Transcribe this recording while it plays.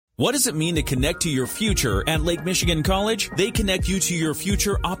What does it mean to connect to your future at Lake Michigan College? They connect you to your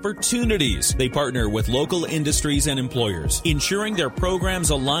future opportunities. They partner with local industries and employers, ensuring their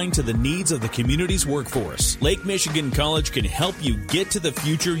programs align to the needs of the community's workforce. Lake Michigan College can help you get to the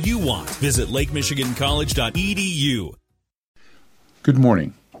future you want. Visit lakemichigancollege.edu. Good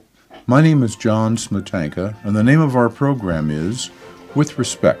morning. My name is John Smetanka, and the name of our program is With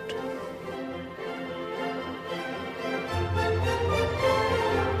Respect.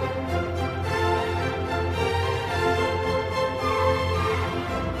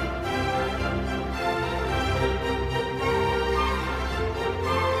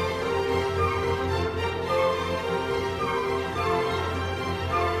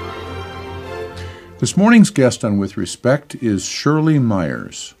 This morning's guest on With Respect is Shirley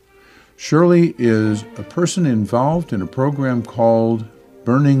Meyers. Shirley is a person involved in a program called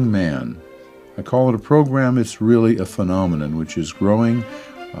Burning Man. I call it a program. It's really a phenomenon which is growing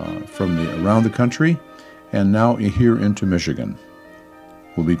around the country and now here into Michigan.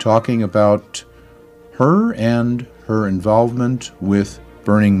 We'll be talking about her and her involvement with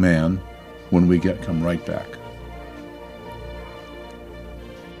Burning Man when we come right back.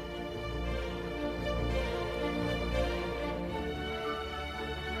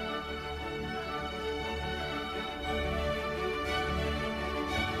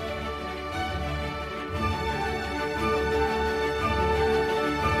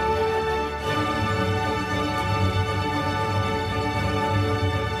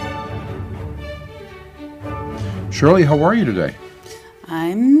 Shirley, how are you today?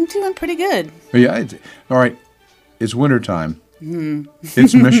 I'm doing pretty good. Yeah, all right. It's wintertime.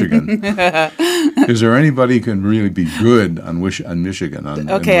 It's Michigan. Is there anybody who can really be good on Michigan?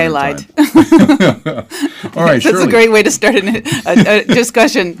 Okay, I lied. All right, Shirley. That's a great way to start a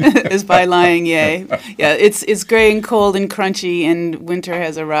discussion, is by lying, yay. Yeah, it's gray and cold and crunchy, and winter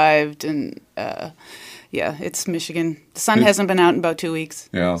has arrived, and it's Michigan. The sun hasn't been out in about 2 weeks.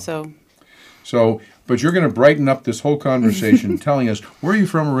 Yeah. So, but you're going to brighten up this whole conversation telling us, where are you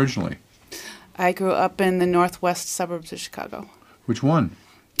from originally? I grew up in the northwest suburbs of Chicago. Which one?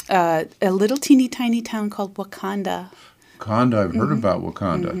 A little teeny tiny town called Wakanda. Wakanda, I've heard about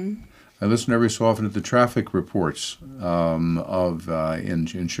Wakanda. Mm-hmm. I listen every so often to the traffic reports in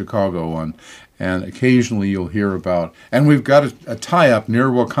Chicago, and occasionally you'll hear about, and we've got a tie-up near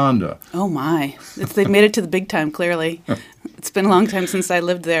Wakanda. Oh my! They've made it to the big time, clearly. It's been a long time since I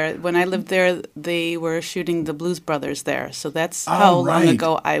lived there. When I lived there, they were shooting the Blues Brothers there, so that's how long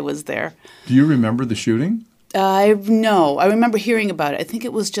ago I was there. Do you remember the shooting? No. I remember hearing about it. I think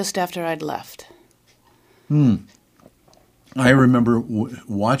it was just after I'd left. I remember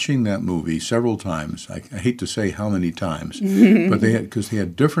watching that movie several times. I hate to say how many times, but because they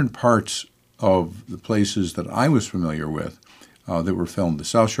had different parts of the places that I was familiar with that were filmed. The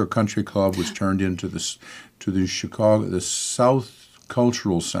South Shore Country Club was turned into the South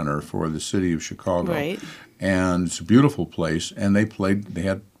Cultural Center for the city of Chicago, right? And it's a beautiful place. And they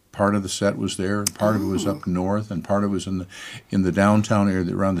had. Part of the set was there, and part of it was up north, and part of it was in the downtown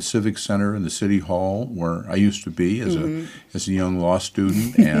area around the Civic Center and the City Hall, where I used to be as a young law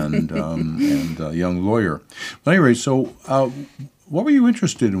student and a young lawyer. But anyway, so what were you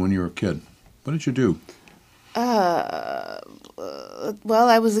interested in when you were a kid? What did you do? Well,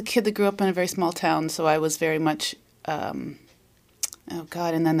 I was a kid that grew up in a very small town, so I was very much. Oh,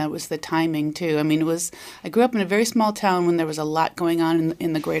 God, and then that was the timing, too. I mean, I grew up in a very small town when there was a lot going on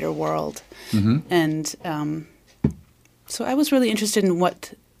in the greater world. Mm-hmm. And so I was really interested in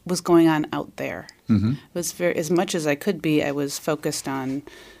what was going on out there. Mm-hmm. It was as much as I could be, I was focused on,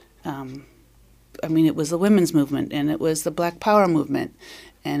 it was the women's movement, and it was the Black Power movement,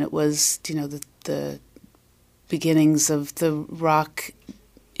 and it was, the beginnings of the rock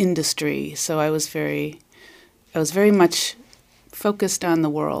industry. So I was very much focused on the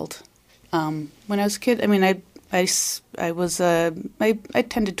world. When I was a kid, I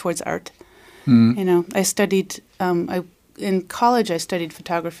tended towards art. Mm. I studied. In college, I studied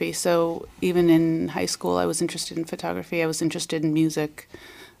photography. So even in high school, I was interested in photography. I was interested in music.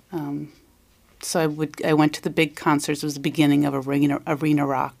 So I went to the big concerts. It was the beginning of arena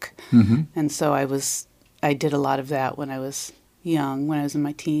rock, mm-hmm. And so I did a lot of that when I was young, when I was in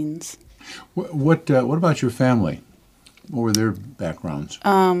my teens. What about your family? What were their backgrounds?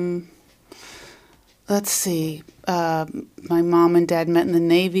 Let's see. My mom and dad met in the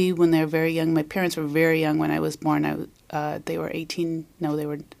Navy when they were very young. My parents were very young when I was born. They were 19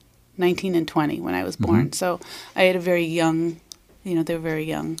 and 20 when I was born. Mm-hmm. So I had a very young, they were very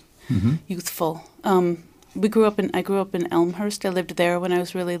young, mm-hmm. youthful. I grew up in Elmhurst. I lived there when I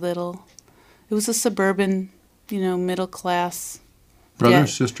was really little. It was a suburban, middle class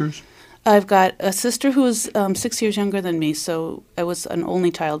Brothers, sisters? I've got a sister who is 6 years younger than me, so I was an only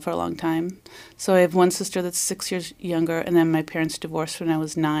child for a long time. So I have one sister that's 6 years younger, and then my parents divorced when I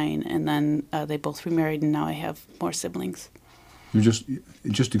was 9, and then they both remarried, and now I have more siblings. You're just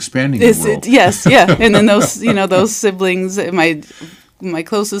expanding the world. Yes, yeah. And then those siblings, my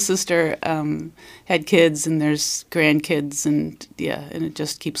closest sister had kids, and there's grandkids, and and it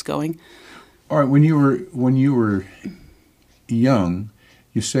just keeps going. All right, when you were young,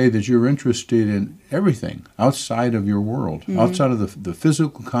 you say that you're interested in everything outside of your world, outside of the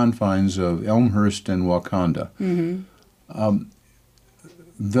physical confines of Elmhurst and Wakanda.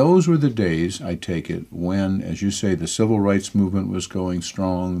 Those were the days, I take it, when, as you say, the civil rights movement was going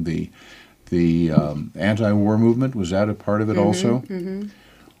strong, the anti-war movement, was that a part of it also?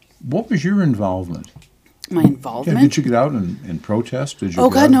 What was your involvement? My involvement? Yeah, did you get out and protest? Did you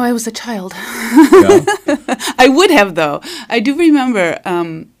God, no, I was a child. Yeah. I would have, though. I do remember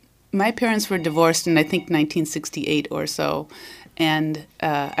my parents were divorced in, I think, 1968 or so. And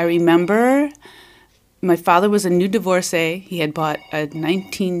I remember my father was a new divorcee. He had bought a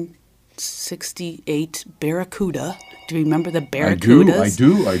 1968 Barracuda. Do you remember the Barracudas?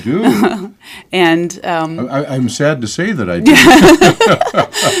 I do. And I'm sad to say that I do.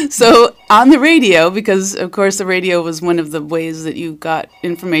 So on the radio, because of course the radio was one of the ways that you got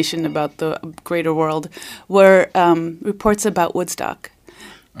information about the greater world, were reports about Woodstock.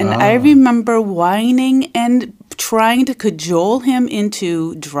 And I remember whining and trying to cajole him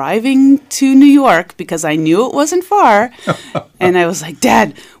into driving to New York because I knew it wasn't far. And I was like,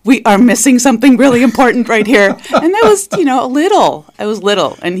 Dad, we are missing something really important right here. And I was, little. I was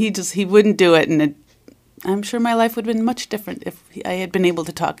little. And he wouldn't do it. And I'm sure my life would have been much different if I had been able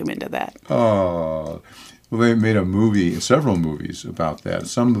to talk him into that. Oh, well, they made several movies about that.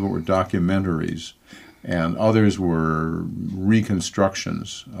 Some of them were documentaries, and others were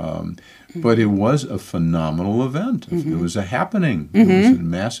reconstructions. But it was a phenomenal event. It was a happening. It was a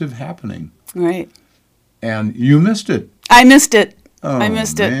massive happening. Right. And you missed it. I missed it. Oh, I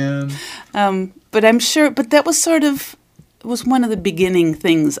missed man. it. But I'm sure, but that was was one of the beginning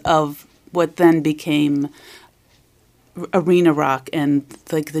things of what then became arena rock and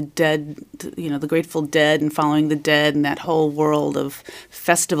like the Dead, the Grateful Dead and Following the Dead and that whole world of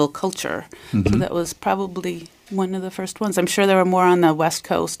festival culture. So that was probably one of the first ones. I'm sure there were more on the West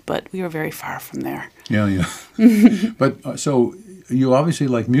Coast, but we were very far from there. Yeah. But so you obviously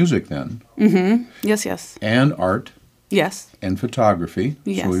like music then. Yes. And art. Yes. And photography.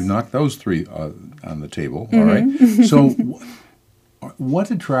 Yes. So we've knocked those three on the table. All right. So what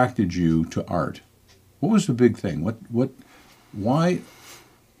attracted you to art? What was the big thing? Why?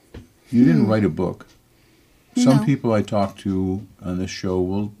 You didn't write a book. Some No. people I talk to on this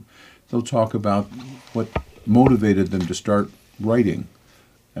show they'll talk about what motivated them to start writing.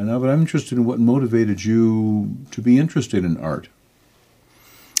 But I'm interested in what motivated you to be interested in art.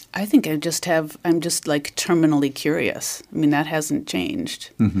 I think I'm just like terminally curious. I mean, that hasn't changed.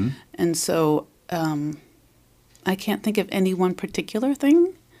 And so I can't think of any one particular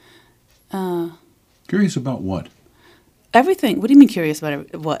thing. Curious about what? Everything. What do you mean curious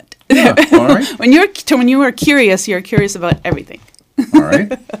about what? Yeah, all right. When you are curious, you're curious about everything. All right.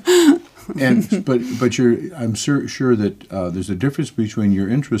 But I'm sure that there's a difference between your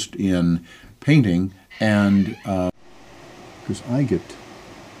interest in painting and because I get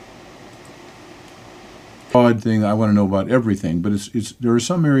odd thing. I want to know about everything, but there are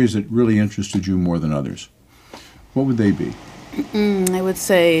some areas that really interested you more than others. What would they be? I would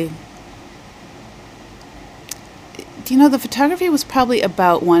say, the photography was probably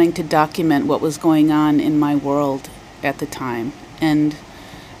about wanting to document what was going on in my world at the time. And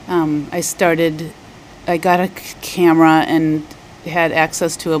I got a camera and had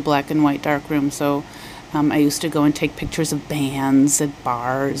access to a black and white darkroom, so I used to go and take pictures of bands at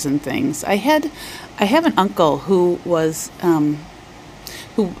bars and things. I have an uncle who was,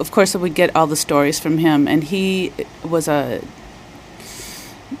 who of course I would get all the stories from him, and he was a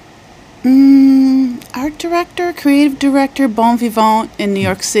art director, creative director, bon vivant in New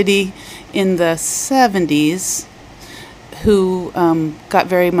York City in the 70s, who got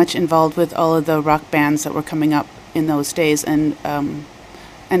very much involved with all of the rock bands that were coming up in those days, and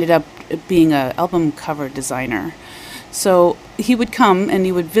ended up being an album cover designer. So he would come and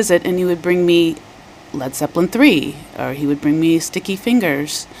he would visit and he would bring me Led Zeppelin 3, or he would bring me Sticky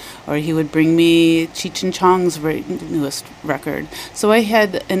Fingers, or he would bring me Cheech and Chong's newest record. So I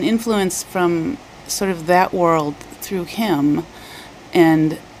had an influence from sort of that world through him,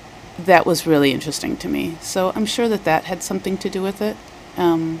 and that was really interesting to me. So I'm sure that had something to do with it.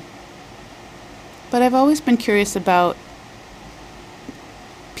 But I've always been curious about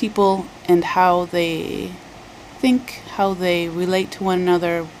people and how they think, how they relate to one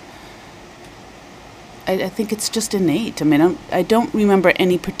another. I think it's just innate. I mean, I don't remember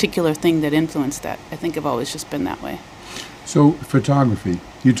any particular thing that influenced that. I think I've always just been that way. So, photography.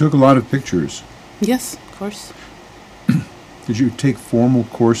 You took a lot of pictures. Yes, of course. Did you take formal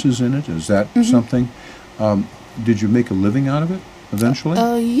courses in it? Is that something? Did you make a living out of it eventually?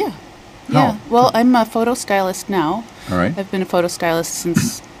 Yeah. How? Yeah. Well, I'm a photo stylist now. All right. I've been a photo stylist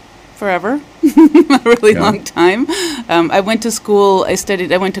since forever, a really long time. I went to school. I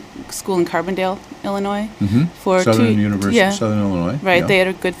went to school in Carbondale, Illinois, for Southern University, yeah, Southern Illinois. Right. Yeah. They had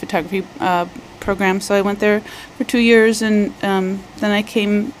a good photography program, so I went there for 2 years, and then I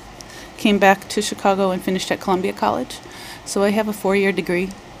came back to Chicago and finished at Columbia College. So I have a 4-year degree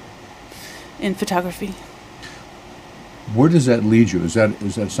in photography. Where does that lead you? Is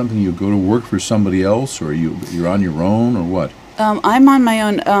that something you go to work for somebody else, or you're on your own, or what? I'm on my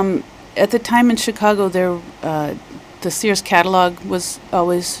own. At the time in Chicago, the Sears catalog was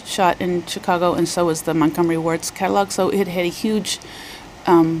always shot in Chicago, and so was the Montgomery Ward's catalog. So it had a huge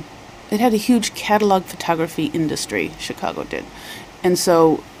catalog photography industry. Chicago did, and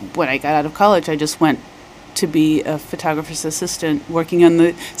so when I got out of college, I just went to be a photographer's assistant working on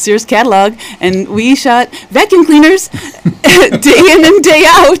the Sears catalog, and we shot vacuum cleaners day in and day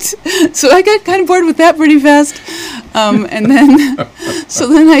out. So I got kind of bored with that pretty fast. And then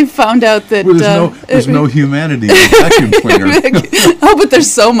I found out that there's no humanity in a vacuum cleaner. Oh, but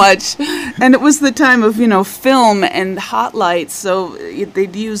there's so much. And it was the time of film and hot lights, so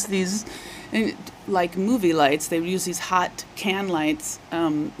they'd use these. Like movie lights, they would use these hot can lights,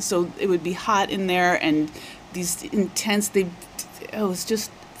 so it would be hot in there, and these intense. It was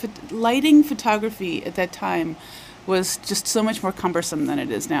just lighting photography at that time was just so much more cumbersome than it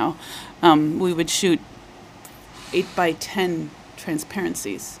is now. We would shoot 8x10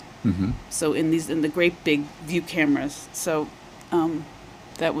 transparencies, so in the great big view cameras. So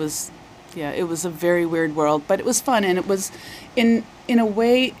that was. Yeah, it was a very weird world, but it was fun, and it was, in a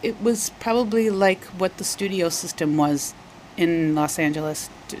way, it was probably like what the studio system was in Los Angeles,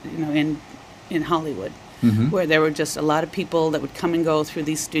 in Hollywood, where there were just a lot of people that would come and go through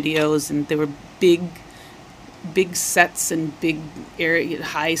these studios, and there were big sets and big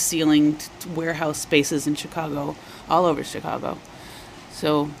high ceilinged warehouse spaces in Chicago, all over Chicago.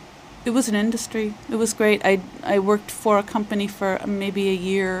 So it was an industry. It was great. I worked for a company for maybe a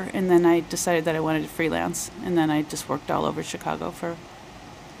year, and then I decided that I wanted to freelance, and then I just worked all over Chicago for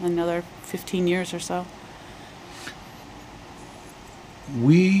another 15 years or so.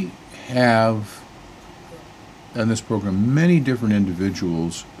 We have, on this program, many different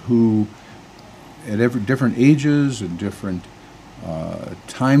individuals who, at different ages and different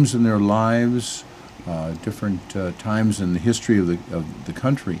times in their lives, different times in the history of the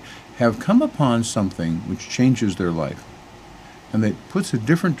country, have come upon something which changes their life, and that puts a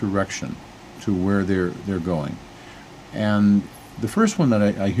different direction to where they're going. And the first one that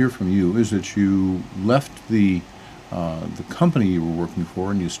I hear from you is that you left the company you were working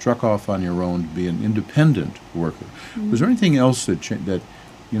for, and you struck off on your own to be an independent worker. Was there anything else that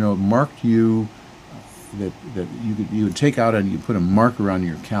marked you, that you would take out and you put a marker on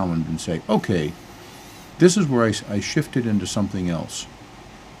your calendar and say, okay, this is where I shifted into something else?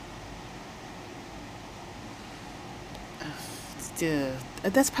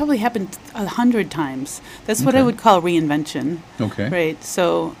 That's probably happened 100 times. That's what I would call reinvention. Okay. Right.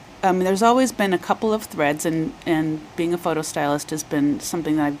 So there's always been a couple of threads, and being a photo stylist has been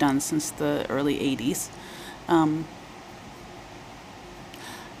something that I've done since the early 80s.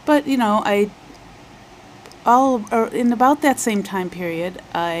 But in about that same time period,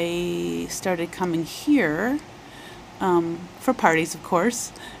 I started coming here for parties, of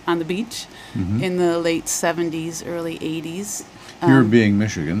course, on the beach in the late 70s, early 80s. Here being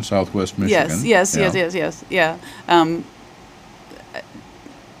Michigan, Southwest Michigan. Yes. Yeah.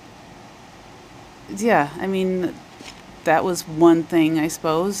 Yeah, I mean, that was one thing, I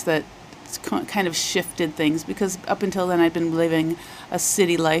suppose, that kind of shifted things, because up until then I'd been living a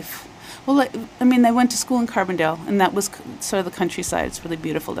city life. Well, I went to school in Carbondale, and that was sort of the countryside. It's really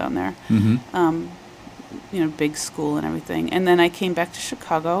beautiful down there. Big school and everything. And then I came back to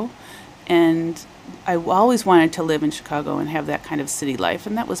Chicago, and I always wanted to live in Chicago and have that kind of city life,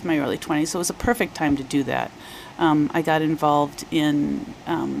 and that was my early 20s, so it was a perfect time to do that. I got involved in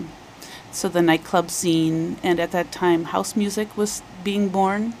the nightclub scene, and at that time house music was being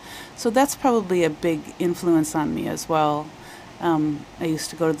born, so that's probably a big influence on me as well. I used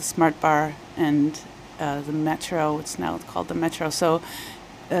to go to the Smart Bar and the Metro. It's now called the Metro. So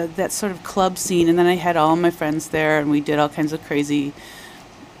that sort of club scene, and then I had all my friends there, and we did all kinds of crazy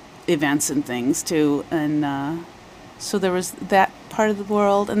events and things too, and so there was that part of the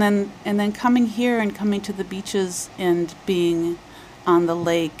world, and then coming here and coming to the beaches and being on the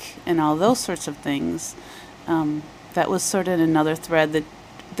lake and all those sorts of things. That was sort of another thread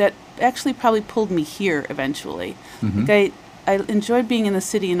that actually probably pulled me here eventually. Mm-hmm. Like I enjoyed being in the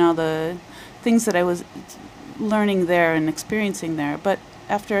city and all the things that I was learning there and experiencing there, but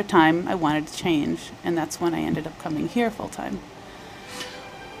after a time I wanted to change, and that's when I ended up coming here full time.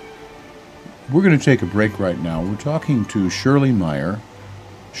 We're going to take a break right now. We're talking to Shirley Meyers.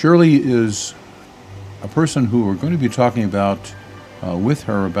 Shirley is a person who we're going to be talking about with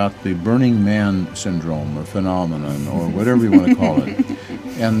her about the Burning Man syndrome or phenomenon or whatever you want to call it.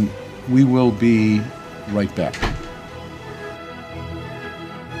 And we will be right back.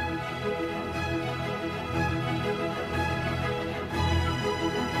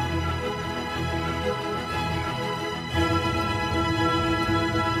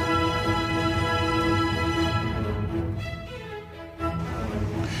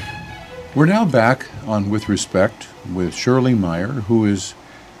 We're now back on With Respect with Shirley Meyers, who is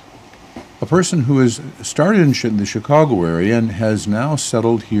a person who has started in the Chicago area and has now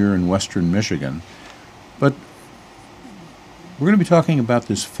settled here in western Michigan. But we're going to be talking about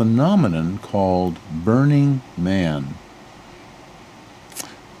this phenomenon called Burning Man.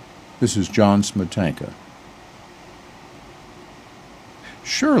 This is John Smetanka.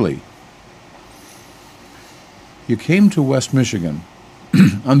 Shirley, you came to West Michigan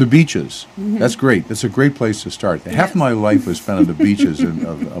on the beaches. Mm-hmm. That's great. That's a great place to start. Yes. Half my life was spent on the beaches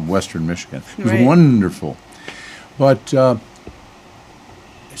of western Michigan. It was wonderful. But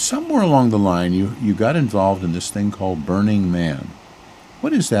somewhere along the line, you got involved in this thing called Burning Man.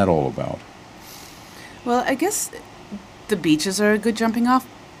 What is that all about? Well, I guess the beaches are a good jumping off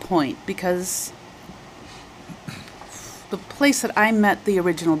point, because the place that I met the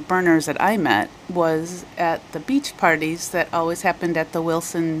original burners that I met was at the beach parties that always happened at the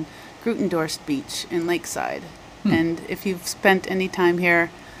Wilson Grutendorst Beach in Lakeside. And if you've spent any time here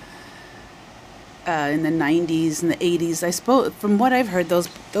in the 90s and the 80s, I suppose, from what I've heard,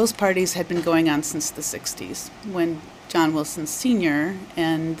 those parties had been going on since the 60s, when John Wilson Sr.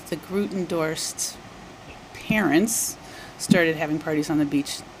 and the Grutendorst parents started having parties on the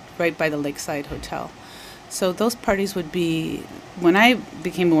beach right by the Lakeside Hotel. So those parties would be, when I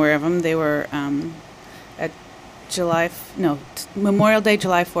became aware of them, they were at Memorial Day,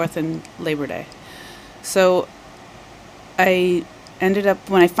 July 4th, and Labor Day. So I ended up,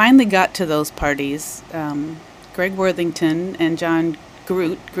 when I finally got to those parties, Greg Worthington and John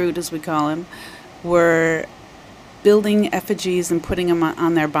Groot as we call him, were building effigies and putting them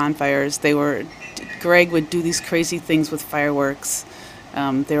on their bonfires. Greg would do these crazy things with fireworks.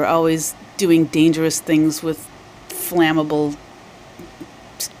 They were always doing dangerous things with flammable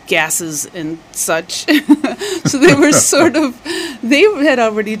gases and such. So they were they had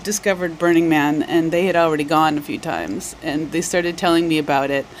already discovered Burning Man, and they had already gone a few times, and they started telling me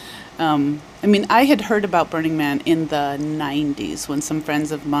about it. I had heard about Burning Man in the 90s when some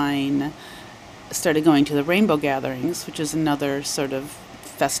friends of mine started going to the Rainbow Gatherings, which is another sort of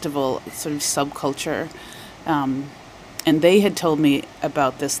festival, sort of subculture. And they had told me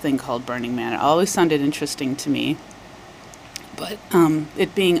about this thing called Burning Man. It always sounded interesting to me. But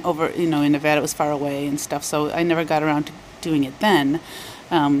it being over, in Nevada, it was far away and stuff, so I never got around to doing it then.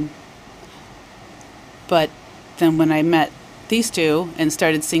 But then when I met these two and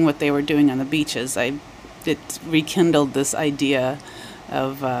started seeing what they were doing on the beaches, it rekindled this idea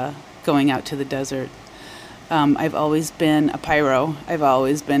of going out to the desert. I've always been a pyro. I've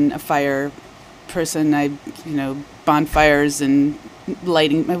always been a fire person. Bonfires and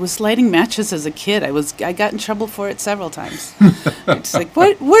lighting. I was lighting matches as a kid. I got in trouble for it several times. It's like,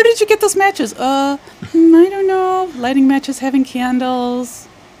 what? Where did you get those matches? I don't know. Lighting matches, having candles,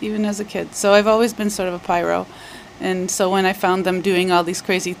 even as a kid. So I've always been sort of a pyro. And so when I found them doing all these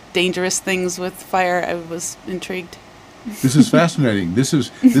crazy, dangerous things with fire, I was intrigued. This is fascinating. This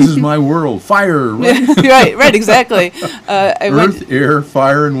is my world. Fire, right? right, exactly. Earth, air,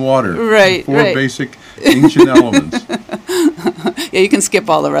 fire, and water. Right, Four basic ancient elements. Yeah, you can skip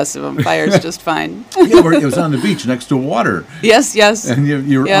all the rest of them. Fire's just fine. Yeah, it was on the beach next to water. Yes. And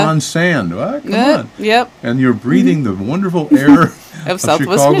you're on sand. Well, come on. Yep. And you're breathing the wonderful air of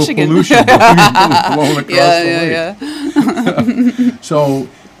Southwest Chicago Michigan. Pollution blowing across the lake. Yeah. So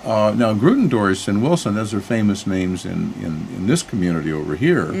now Grutendorst and Wilson, those are famous names in this community over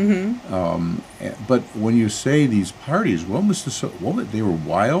here. Mm-hmm. But when you say these parties, they were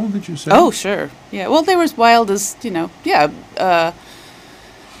wild, did you say? Oh, sure. Yeah. Well, they were as wild as,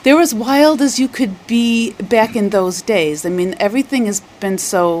 They were as wild as you could be back in those days. I mean, everything has been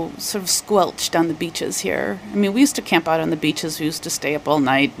so sort of squelched on the beaches here. I mean, we used to camp out on the beaches. We used to stay up all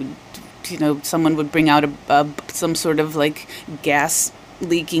night. Someone would bring out some sort of like gas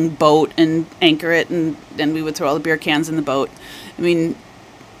leaking boat and anchor it, and then we would throw all the beer cans in the boat. I mean,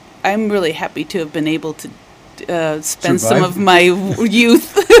 I'm really happy to have been able to spend some of my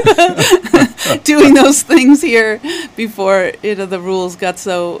youth doing those things here before the rules got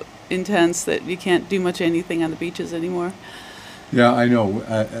so intense that you can't do much anything on the beaches anymore. Yeah, I know.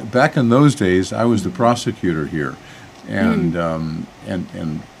 Back in those days, I was the prosecutor here, and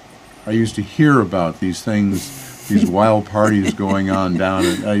and I used to hear about these things, these wild parties going on down,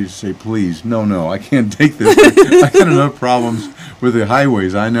 and I used to say, please, no, I can't take this. I got enough problems with the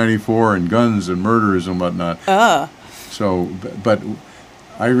highways, I-94, and guns and murders and whatnot. So, but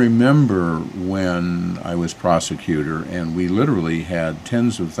I remember when I was prosecutor, and we literally had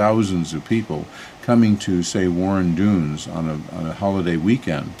tens of thousands of people coming to, say, Warren Dunes on a holiday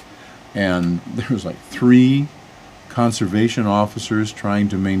weekend, and there was like 3 conservation officers trying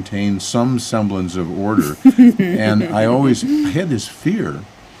to maintain some semblance of order. And I had this fear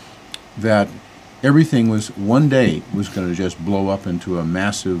that everything one day was going to just blow up into a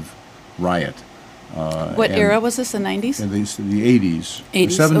massive riot. What era was this, the 90s? In the 80s.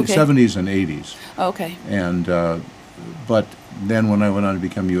 80s, okay. 70s and 80s. Okay. And, but then when I went on to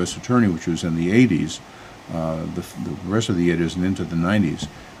become U.S. Attorney, which was in the 80s, the rest of the 80s and into the 90s,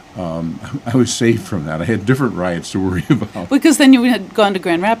 I was saved from that. I had different riots to worry about. Because then you had gone to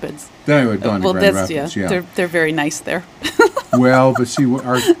Grand Rapids. Then I had gone to Grand Rapids, yeah. They're very nice there. Well, but see,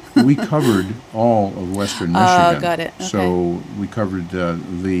 we covered all of western Michigan. Got it. Okay. So we covered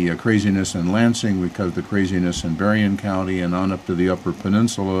the craziness in Lansing, we covered the craziness in Berrien County, and on up to the Upper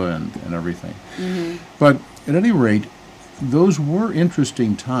Peninsula and everything. Mm-hmm. But at any rate, those were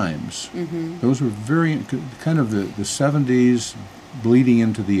interesting times. Mm-hmm. Those were very, kind of the 70s bleeding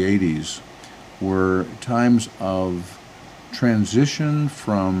into the 80s were times of transition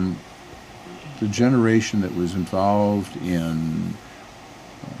from the generation that was involved in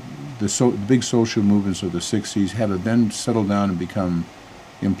the big social movements of the 60s had then settled down and become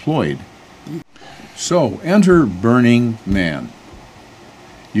employed. So enter Burning Man.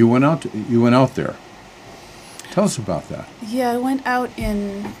 You went out there. Tell us about that. Yeah, I went out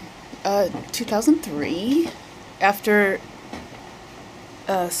in 2003 after.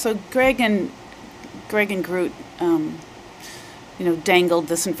 So Greg and Groot, dangled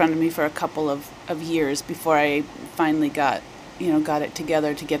this in front of me for a couple of years before I finally got it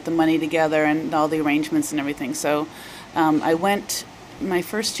together to get the money together and all the arrangements and everything. So I went, my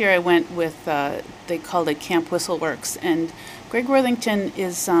first year I went with, they called it Camp Whistleworks, and Greg Worthington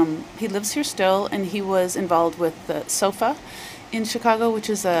is, he lives here still, and he was involved with the SOFA in Chicago, which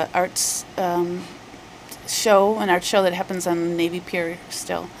is an art show that happens on the Navy Pier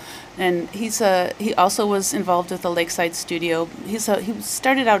still. And he also was involved with the Lakeside Studio. He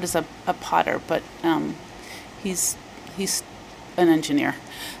started out as a potter, but he's an engineer.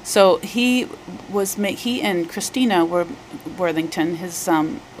 So he and Christina Worthington, his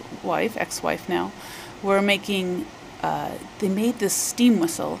ex-wife now, were making. They made this steam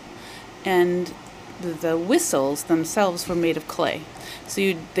whistle, and the whistles themselves were made of clay.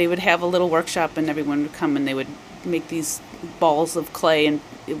 So they would have a little workshop, and everyone would come, and they would make these balls of clay, and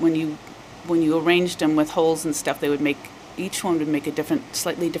when you arranged them with holes and stuff, each one would make a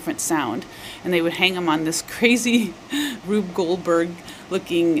slightly different sound, and they would hang them on this crazy Rube Goldberg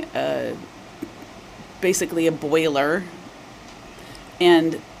looking, basically a boiler,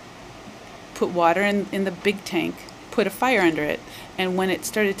 and put water in the big tank, put a fire under it, and when it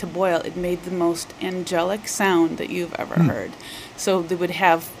started to boil, it made the most angelic sound that you've ever heard. So they would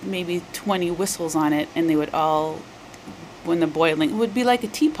have maybe 20 whistles on it, and they would all, when the boiling, it would be like a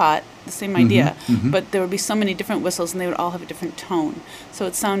teapot, the same idea, but there would be so many different whistles, and they would all have a different tone. So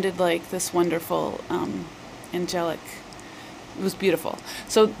it sounded like this wonderful, angelic, it was beautiful.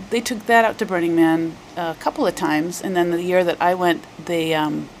 So they took that out to Burning Man a couple of times, and then the year that I went, they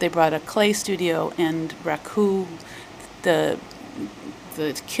brought a clay studio and raku, the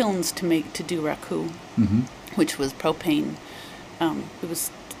kilns to do raku, which was propane. It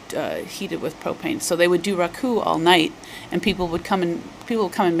was heated with propane. So they would do raku all night, and people would come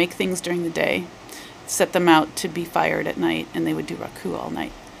and make things during the day, set them out to be fired at night, and they would do raku all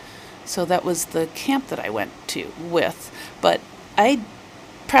night. So that was the camp that I went to with. But I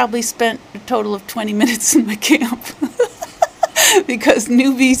probably spent a total of 20 minutes in my camp because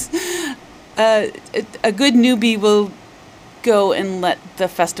newbies, a good newbie will go and let the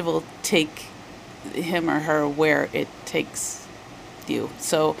festival take him or her where it takes you.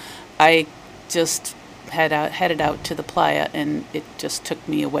 So I just headed out to the playa, and it just took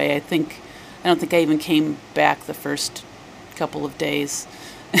me away. I don't think I even came back the first couple of days.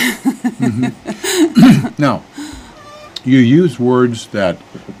 Now, you use words that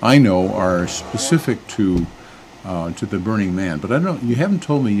I know are specific to the Burning Man, but you haven't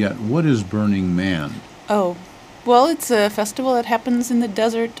told me yet, what is Burning Man? Oh, well, it's a festival that happens in the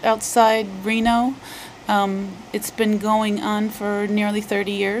desert outside Reno. It's been going on for nearly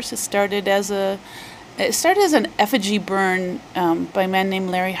 30 years. It started as an effigy burn by a man named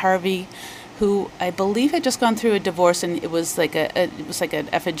Larry Harvey, who I believe had just gone through a divorce, and it was like an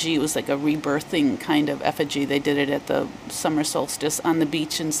effigy. It was like a rebirthing kind of effigy. They did it at the summer solstice on the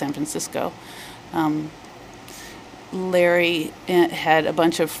beach in San Francisco. Larry had a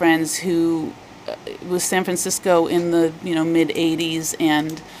bunch of friends who was San Francisco in the mid '80s,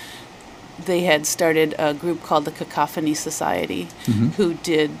 and they had started a group called the Cacophony Society, who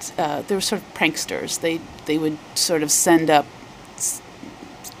did. They were sort of pranksters. They would sort of send up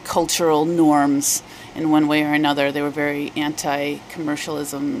cultural norms in one way or another. They were very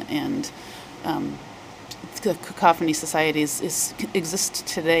anti-commercialism, and the Cacophony Societies exist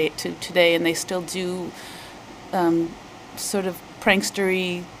today, and they still do sort of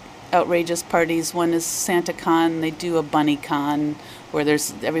prankstery, outrageous parties. One is Santa Con. They do a bunny con where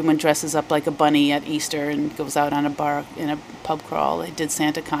everyone dresses up like a bunny at Easter and goes out on a bar in a pub crawl. They did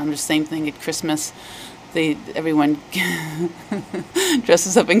Santa Con. The same thing at Christmas. Everyone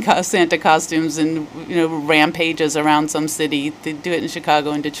dresses up in Santa costumes and rampages around some city. They do it in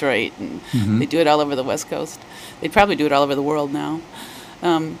Chicago and Detroit, and they do it all over the West Coast. They probably do it all over the world now.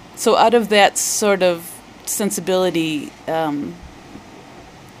 So out of that sort of sensibility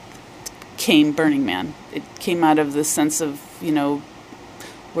came Burning Man. It came out of the sense of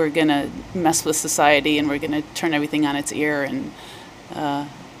we're gonna mess with society, and we're gonna turn everything on its ear, and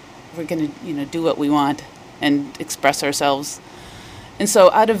we're going to, do what we want and express ourselves. And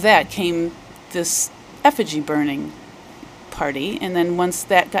so out of that came this effigy burning party. And then once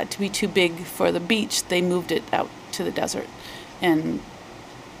that got to be too big for the beach, they moved it out to the desert. And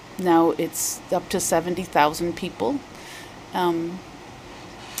now it's up to 70,000 people. And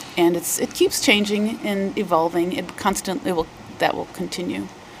it keeps changing and evolving. That will continue.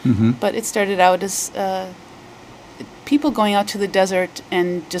 But it started out as people going out to the desert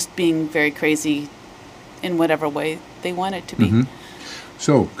and just being very crazy in whatever way they want it to be.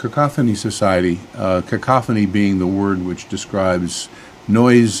 So, Cacophony Society, cacophony being the word which describes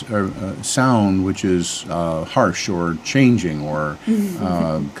noise or sound which is harsh or changing, or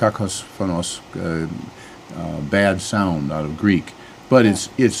kakophonos, bad sound out of Greek. But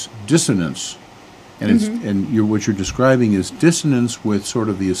it's dissonance. And what you're describing is dissonance with sort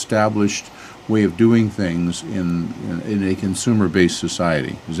of the established way of doing things in a consumer-based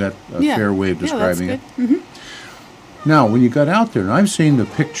society. Is that a fair way of describing it? Now, when you got out there, and I've seen the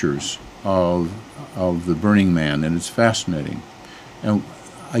pictures of the Burning Man, and it's fascinating. And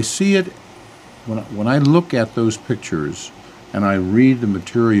I see it when I look at those pictures and I read the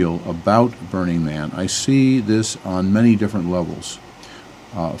material about Burning Man. I see this on many different levels.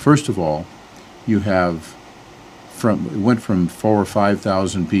 First of all, you have it went from 4,000 or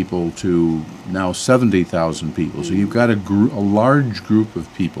 5,000 people to now 70,000 people. So you've got a large group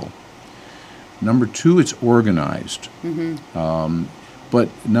of people. Number two, it's organized. But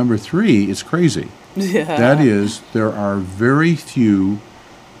number three, it's crazy. That is, there are very few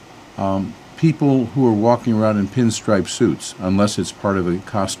people who are walking around in pinstripe suits, unless it's part of a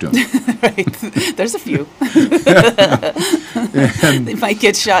costume. Right. There's a few. They might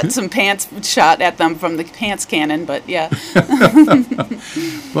get some pants shot at them from the pants cannon, but yeah.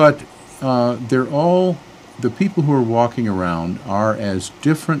 But they're all, the people who are walking around are as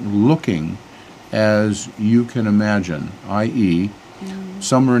different looking as you can imagine, i.e.,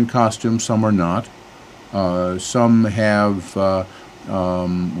 some are in costume, some are not. Some have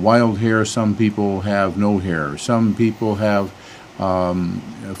wild hair, some people have no hair. Some people have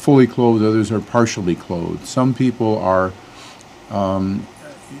fully clothed, others are partially clothed. Some people are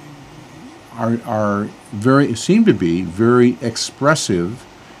seem to be very expressive,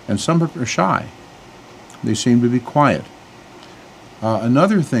 and some are shy. They seem to be quiet.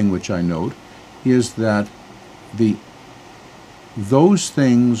 Another thing which I note is that those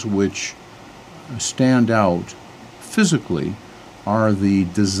things which stand out physically are the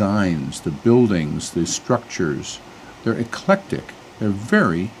designs, the buildings, the structures. They're eclectic. They're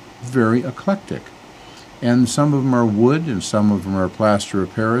very, very eclectic. And some of them are wood, and some of them are plaster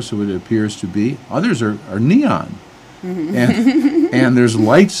of Paris, it appears to be. Others are neon. And there's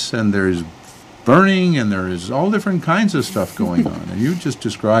lights, and there's burning, and there is all different kinds of stuff going on. And you just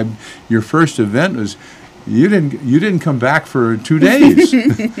described your first event as you didn't come back for 2 days.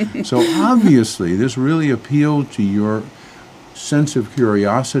 So obviously, this really appealed to your sense of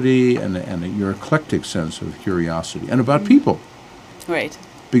curiosity and your eclectic sense of curiosity and about people. Right.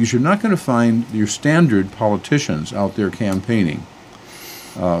 Because you're not going to find your standard politicians out there campaigning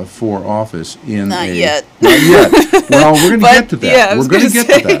for office Not yet. Not yet. Well, we're going to get to that. Yeah, we're going to get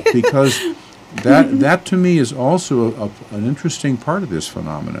to that because that to me is also an interesting part of this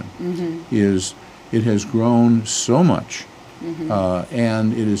phenomenon. Is it has grown so much,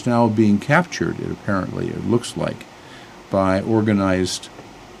 and it is now being captured. It looks like, by organized,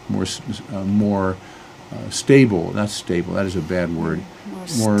 more stable. Not stable. That is a bad word.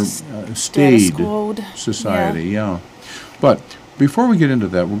 More staid society. Yeah. But before we get into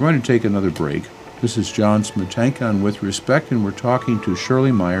that, we're going to take another break. This is John Smetanka on With Respect, and we're talking to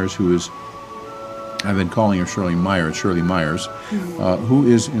Shirley Meyers, who is, I've been calling her Shirley Meyers, who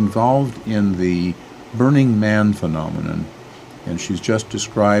is involved in the Burning Man phenomenon. And she's just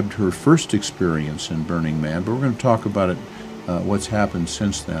described her first experience in Burning Man, but we're going to talk about it, what's happened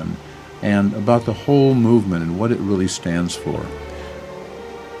since then, and about the whole movement and what it really stands for.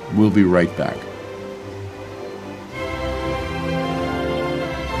 We'll be right back.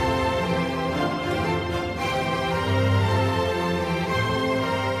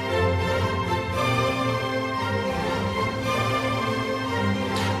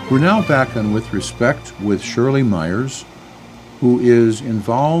 We're now back on With Respect with Shirley Meyers, who is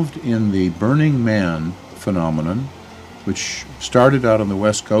involved in the Burning Man phenomenon, which started out on the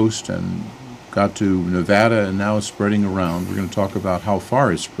West Coast and got to Nevada and now is spreading around. We're going to talk about how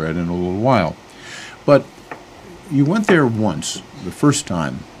far it's spread in a little while. But you went there once, the first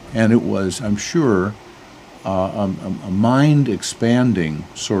time, and it was, I'm sure, a mind-expanding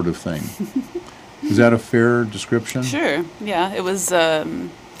sort of thing. Is that a fair description? Sure, yeah. It was,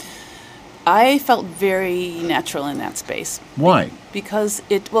 I felt very natural in that space. Why? Because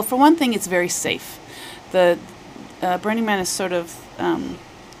for one thing, it's very safe. The Burning Man is sort of,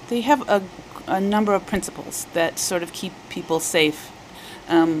 they have a number of principles that sort of keep people safe.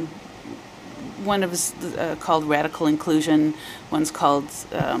 One is called radical inclusion. One's called...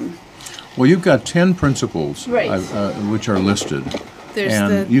 well, you've got 10 principles, right. Which are listed.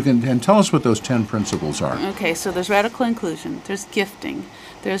 You can tell us what those 10 principles are. Okay, so there's radical inclusion, there's gifting,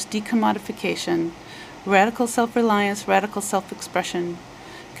 there's decommodification, radical self-reliance, radical self-expression,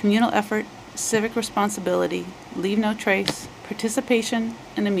 communal effort, civic responsibility, leave no trace, participation,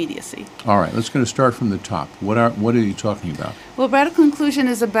 and immediacy. All right, let's going to start from the top. What are you talking about? Well, radical inclusion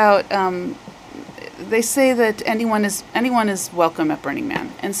is about, they say that anyone is welcome at Burning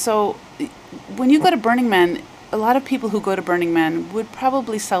Man. And so when you go to Burning Man, a lot of people who go to Burning Man would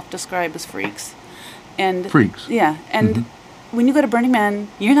probably self-describe as freaks. Freaks? Yeah, and when you go to Burning Man,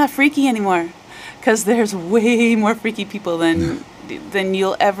 you're not freaky anymore, because there's way more freaky people than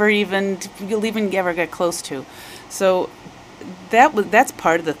you'll even get close to. So that's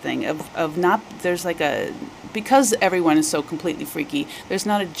part of the thing of not, there's like because everyone is so completely freaky, there's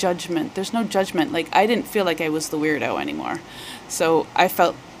not a judgment. There's no judgment. Like, I didn't feel like I was the weirdo anymore. So I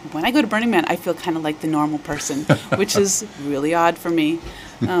felt, when I go to Burning Man, I feel kind of like the normal person, which is really odd for me.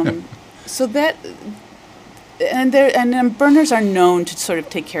 So that, and burners are known to sort of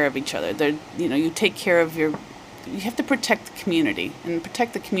take care of each other. They're, you take care of you have to protect the community. And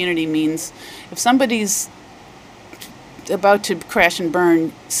protect the community means if somebody's about to crash and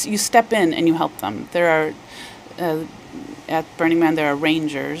burn, you step in and you help them. There are, at Burning Man, there are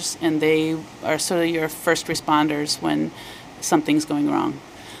rangers, and they are sort of your first responders when something's going wrong.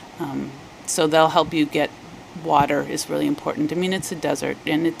 So they'll help you get water is really important. I mean, it's a desert,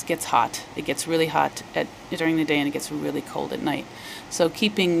 and it gets hot. It gets really hot during the day, and it gets really cold at night. So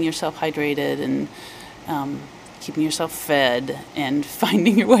keeping yourself hydrated and keeping yourself fed and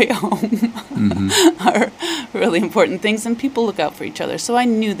finding your way home are really important things, and people look out for each other. So I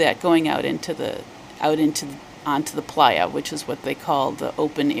knew that going onto the playa, which is what they call the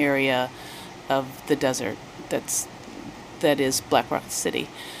open area of the desert. That is Black Rock City.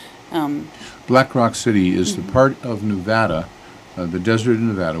 Black Rock City is the part of Nevada, the desert in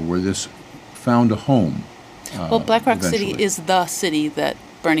Nevada, where this found a home. Well, Black Rock eventually. City is the city that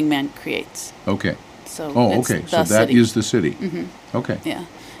Burning Man creates. Okay. So okay. So that is the city. Mm-hmm. Okay. Yeah.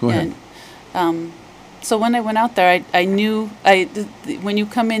 Go ahead. And, so when I went out there, I knew when you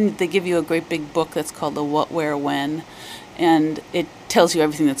come in, they give you a great big book that's called the What, Where, When, and it tells you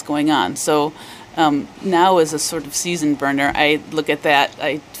everything that's going on. So Now, as a sort of seasoned burner, I look at that,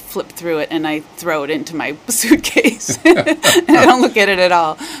 I flip through it, and I throw it into my suitcase. And I don't look at it at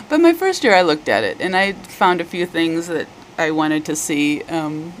all. But my first year, I looked at it, and I found a few things that I wanted to see.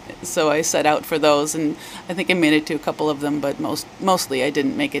 So I set out for those, and I think I made it to a couple of them, but mostly I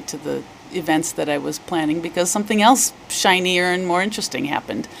didn't make it to the events that I was planning because something else shinier and more interesting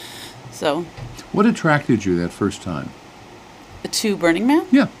happened. So, what attracted you that first time? To Burning Man?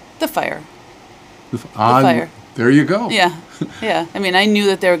 Yeah. The fire. The fire. There you go. Yeah, yeah. I mean, I knew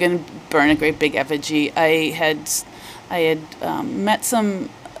that they were going to burn a great big effigy. I had met some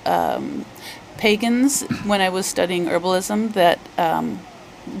pagans when I was studying herbalism that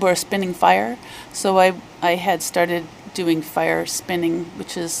were spinning fire. So I had started doing fire spinning,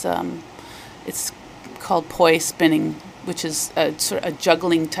 which is it's called poi spinning, which is a sort of a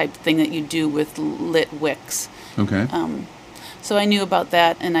juggling type thing that you do with lit wicks. Okay. So I knew about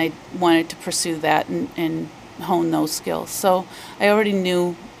that, and I wanted to pursue that and hone those skills. So I already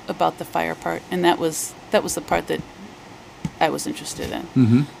knew about the fire part, and that was the part that I was interested in.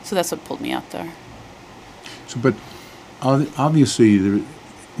 Mm-hmm. So that's what pulled me out there. So, but obviously,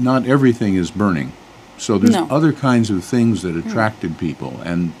 not everything is burning. So there's other kinds of things that attracted people,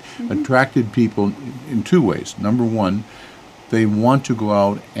 and attracted people in two ways. Number one, they want to go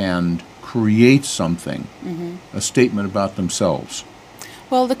out and create something, a statement about themselves.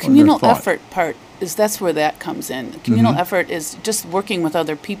 Well, the communal effort part that's where that comes in. The communal effort is just working with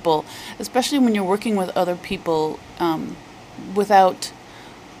other people, especially when you're working with other people without,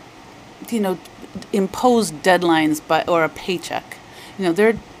 imposed deadlines or a paycheck.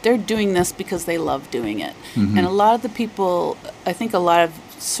 They're doing this because they love doing it. And a lot of the people, I think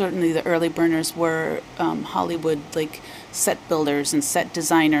certainly the early burners were Hollywood, like set builders and set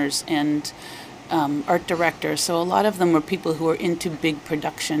designers and art directors. So a lot of them were people who were into big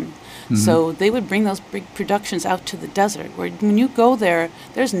production. So they would bring those big productions out to the desert, where when you go there,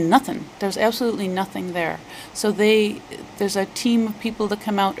 there's nothing. There's absolutely nothing there. So there's a team of people that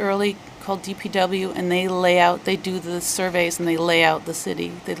come out early called DPW, and they do the surveys, and they lay out the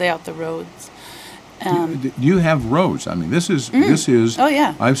city. They lay out the roads. You have roads. I mean, this is. Oh,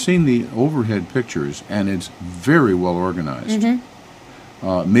 yeah. I've seen the overhead pictures, and it's very well organized.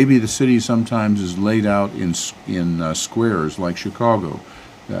 Maybe the city sometimes is laid out in squares like Chicago,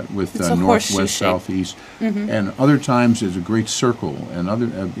 with northwest, southeast, and other times it's a great circle. And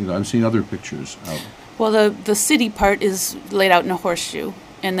I've seen other pictures out. Well, the city part is laid out in a horseshoe,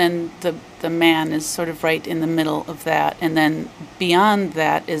 and then the man is sort of right in the middle of that, and then beyond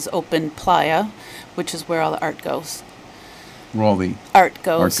that is open playa, which is where all the art goes. Where all the art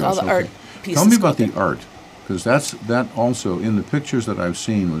goes. All the art pieces. Tell me about the art, because that also in the pictures that I've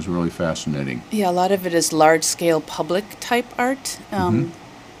seen was really fascinating. Yeah, a lot of it is large scale public type art.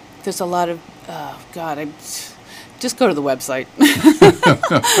 There's a lot of just go to the website.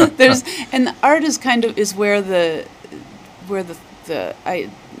 And the art is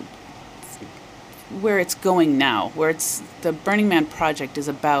where it's going now. Where the Burning Man project is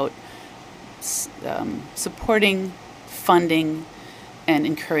about supporting, funding, and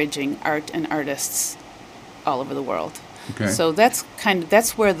encouraging art and artists all over the world. Okay. So that's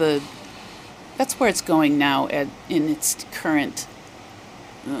where it's going now in its current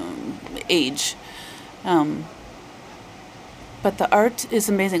age. But the art is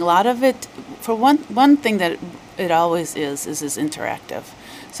amazing. A lot of it, for one thing that it always is interactive.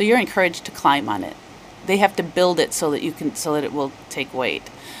 So you're encouraged to climb on it. They have to build it so that it will take weight.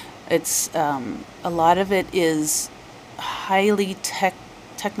 It's a lot of it is highly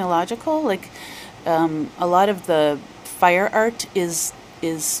technological. Like a lot of the fire art is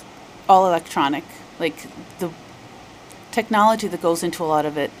all electronic. Like the technology that goes into a lot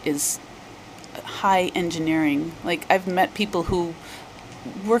of it is high engineering. Like I've met people who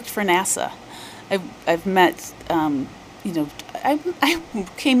worked for NASA. I've met I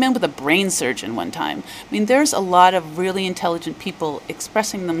came in with a brain surgeon one time. I mean, there's a lot of really intelligent people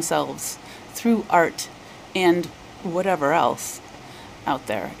expressing themselves through art and whatever else out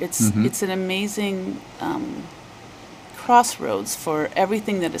there. It's an amazing crossroads for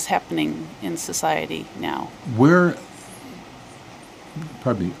everything that is happening in society now.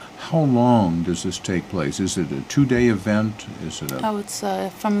 How long does this take place? Is it a 2-day event? Is it it's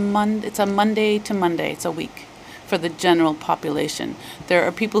it's a Monday to Monday. It's a week for the general population. There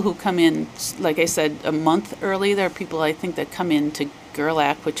are people who come in, like I said, a month early. There are people, I think, that come in to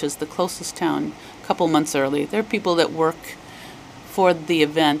Gerlach, which is the closest town, a couple months early. There are people that work for the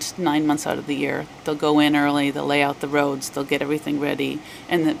event 9 months out of the year. They'll go in early, they'll lay out the roads, they'll get everything ready.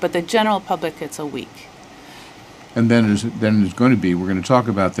 But the general public, it's a week. And then there's going to be, we're going to talk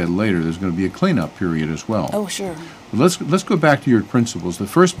about that later, there's going to be a cleanup period as well. Oh, sure. Let's go back to your principles. The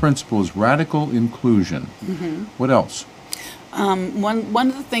first principle is radical inclusion. Mm-hmm. What else? One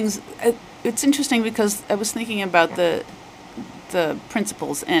of the things, it's interesting because I was thinking about the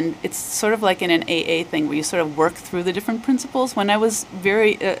principles, and it's sort of like in an AA thing where you sort of work through the different principles. When I was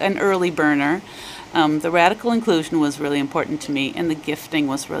an early burner, the radical inclusion was really important to me, and the gifting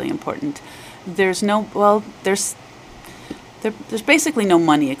was really important. There's basically no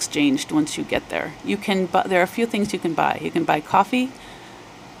money exchanged once you get there. There are a few things you can buy. You can buy coffee,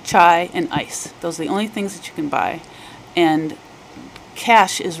 chai, and ice. Those are the only things that you can buy. And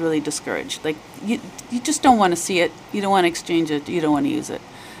cash is really discouraged. Like you just don't want to see it. You don't want to exchange it. You don't want to use it.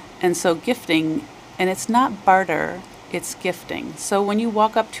 And so gifting, and it's not barter, it's gifting. So when you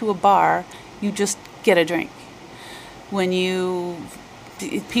walk up to a bar, you just get a drink.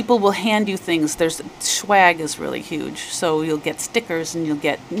 People will hand you things. Swag is really huge. So you'll get stickers, and you'll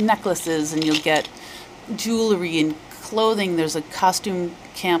get necklaces, and you'll get jewelry and clothing. There's a costume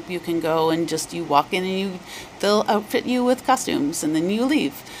camp you can go, and just you walk in, and they'll outfit you with costumes, and then you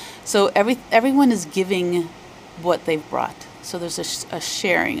leave. So everyone is giving what they've brought. So there's a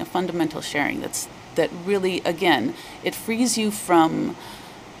sharing, a fundamental sharing that really, again, it frees you from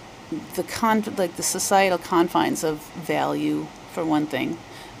the societal confines of value, for one thing,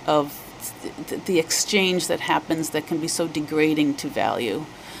 of the exchange that happens that can be so degrading to value.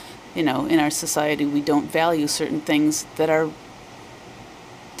 In our society, we don't value certain things that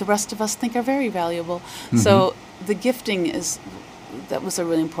the rest of us think are very valuable. Mm-hmm. So the gifting that was a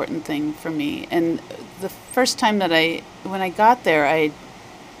really important thing for me. And the first time when I got there, I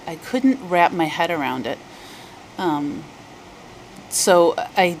couldn't wrap my head around it. So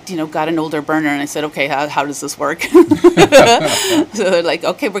I, got an older burner, and I said, okay, how does this work? So they're like,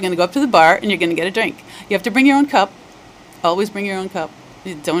 okay, we're going to go up to the bar, and you're going to get a drink. You have to bring your own cup. Always bring your own cup.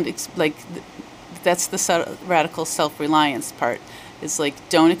 You don't, that's the radical self-reliance part. It's like,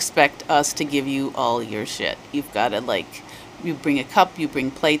 don't expect us to give you all your shit. You've got to, you bring a cup, you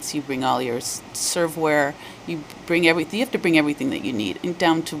bring plates, you bring all your serveware, you have to bring everything that you need, and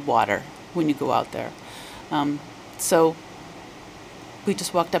down to water when you go out there. So we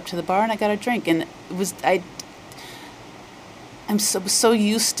just walked up to the bar, and I got a drink, and I'm so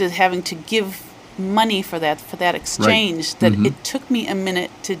used to having to give money for that exchange, right, that mm-hmm. It took me a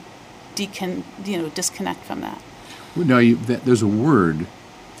minute to disconnect from that. Well, now there's a word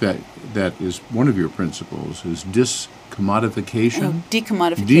that is one of your principles is discommodification.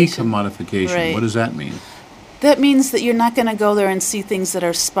 Decommodification. Decommodification. Right. What does that mean? That means that you're not going to go there and see things that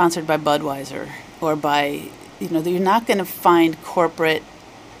are sponsored by Budweiser or by, you're not going to find corporate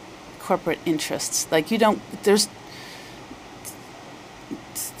interests.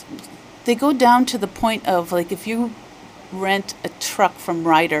 They go down to the point of, if you rent a truck from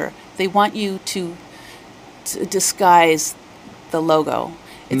Ryder, they want you to disguise the logo.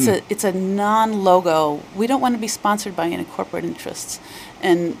 It's a non-logo. We don't want to be sponsored by any corporate interests,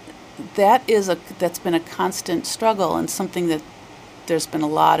 and that's been a constant struggle, and something that there's been a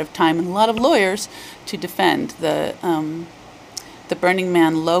lot of time and a lot of lawyers to defend. The Burning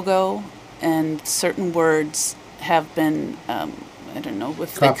Man logo and certain words have been. I don't know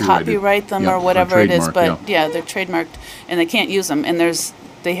if they copyright them or whatever it is, but they're trademarked and they can't use them. And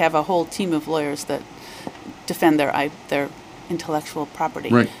they have a whole team of lawyers that defend their intellectual property.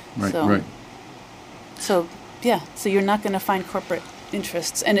 Right. So you're not going to find corporate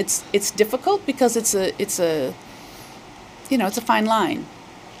interests, and it's difficult because it's a fine line.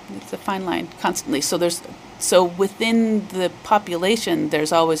 It's a fine line constantly. So within the population,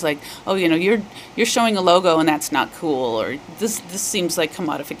 there's always you're showing a logo and that's not cool, or this seems like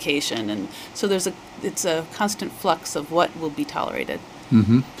commodification, and so it's a constant flux of what will be tolerated.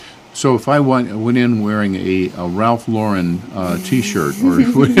 Mm-hmm. So if I went in wearing a Ralph Lauren T-shirt or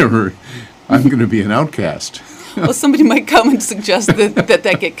whatever, I'm going to be an outcast. Well, somebody might come and suggest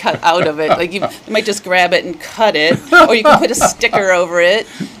that get cut out of it. You might just grab it and cut it, or you can put a sticker over it,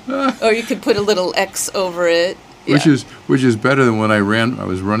 or you could put a little X over it. Yeah. Which is better than when I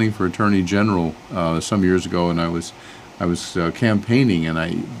was running for Attorney General some years ago, and I was campaigning,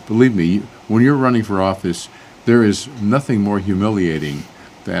 and believe me, when you're running for office, there is nothing more humiliating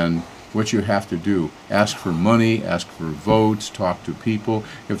than what you have to do. Ask for money, ask for votes, talk to people.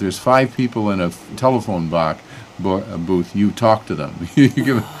 If there's 5 people in a telephone booth, you talk to them.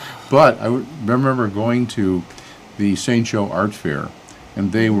 But I remember going to the St. Joe Art Fair,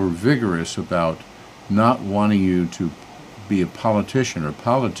 and they were vigorous about not wanting you to be a politician or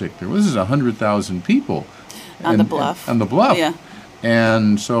politic. This is 100,000 people. On the bluff. On the bluff. Yeah.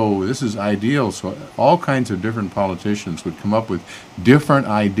 And so this is ideal. So all kinds of different politicians would come up with different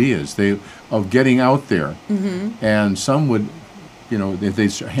ideas of getting out there. And some would, if they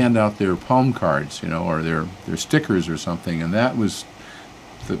hand out their palm cards, or their stickers or something, and that was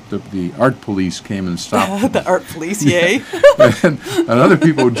the art police came and stopped. The art police, yay. and other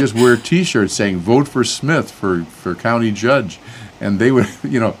people would just wear T-shirts saying, "Vote for Smith for county judge." And they would,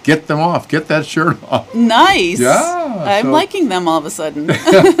 get them off, get that shirt off. Nice. Yeah. I'm liking them all of a sudden.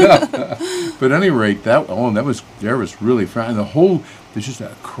 But at any rate, that was really fun. And there's just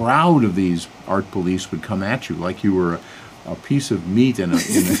a crowd of these art police would come at you like you were a piece of meat in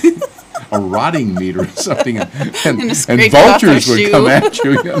a rotting meat or something, and vultures would come at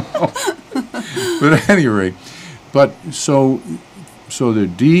you. But at any rate, so the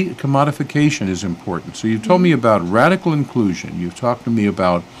decommodification is important. So you've told me about radical inclusion. You've talked to me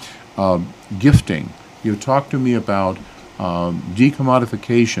about gifting. You've talked to me about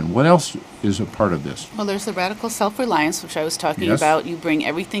decommodification. What else is a part of this? Well, there's the radical self-reliance, which I was talking about. You bring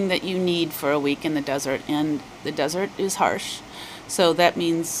everything that you need for a week in the desert, and the desert is harsh. So that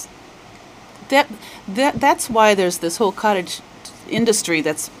means that's why there's this whole cottage industry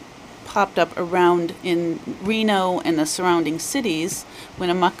that's popped up around in Reno and the surrounding cities,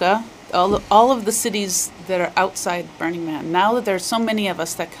 Winnemucca, all of the cities that are outside Burning Man. Now that there's so many of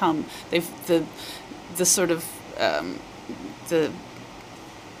us that come, the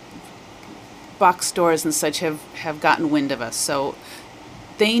box stores and such have gotten wind of us. So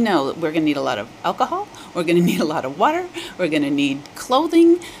they know that we're going to need a lot of alcohol, we're going to need a lot of water, we're going to need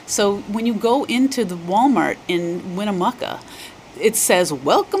clothing. So when you go into the Walmart in Winnemucca, it says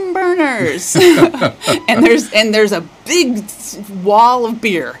 "Welcome Burners," and there's a big wall of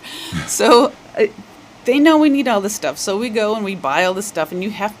beer. So they know we need all this stuff. So we go and we buy all this stuff, and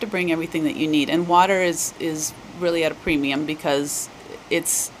you have to bring everything that you need. And water is really at a premium because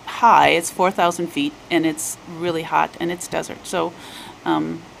it's high. It's 4,000 feet, and it's really hot, and it's desert. So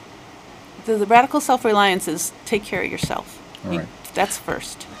the radical self-reliance is take care of yourself. All right. That's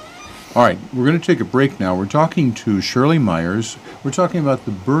first. All right, we're going to take a break now. We're talking to Shirley Meyers. We're talking about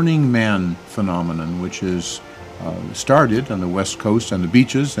the Burning Man phenomenon, which is started on the West Coast, on the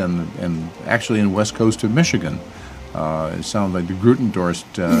beaches, and actually in the West Coast of Michigan. It sounds like the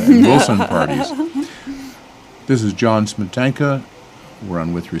Grutendorst and Wilson parties. This is John Smetanka. We're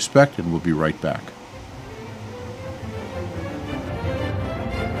on With Respect, and we'll be right back.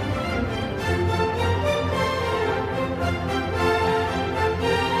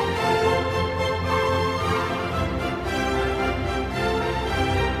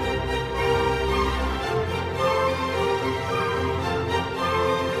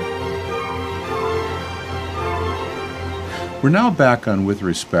 We're now back on With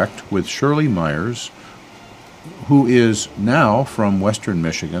Respect with Shirley Meyers, who is now from Western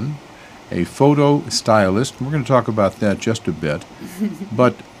Michigan, a photo stylist. We're going to talk about that just a bit.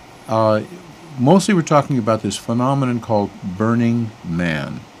 But mostly we're talking about this phenomenon called Burning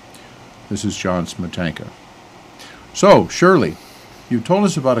Man. This is John Smetanka. So, Shirley, you told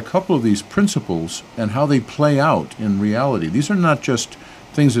us about a couple of these principles and how they play out in reality. These are not just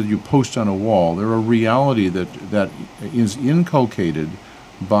things that you post on a wall. They're a reality that is inculcated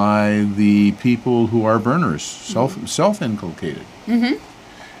by the people who are burners, self-inculcated.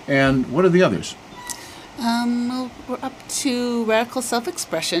 And what are the others? Well, we're up to radical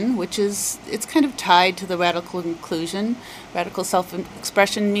self-expression, it's kind of tied to the radical inclusion. Radical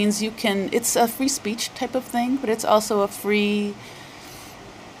self-expression means it's a free speech type of thing, but it's also a free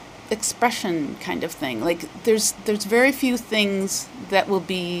expression kind of thing. Like there's very few things that will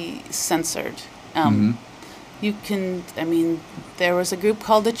be censored. There was a group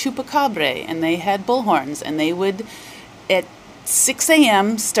called the Chupacabra, and they had bullhorns, and they would at 6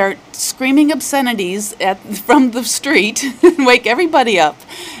 a.m. start screaming obscenities from the street and wake everybody up.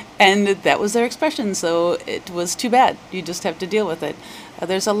 And that was their expression, so it was too bad. You just have to deal with it.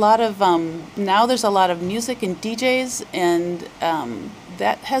 There's a lot of now there's a lot of music and DJs, and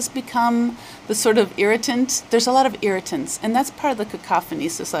that has become the sort of irritant. There's a lot of irritants, and that's part of the cacophony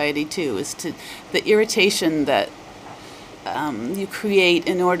society too, is the irritation that you create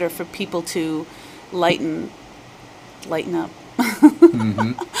in order for people to lighten up.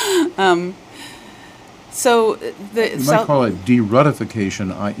 So you might call it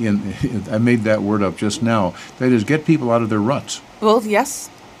derutification. I made that word up just now. That is, get people out of their ruts. Well, yes,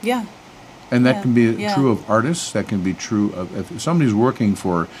 yeah. And that can be true of artists. That can be true of if somebody's working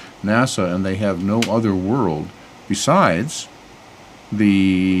for NASA and they have no other world besides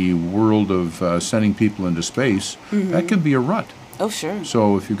the world of sending people into space. That can be a rut. Oh, sure.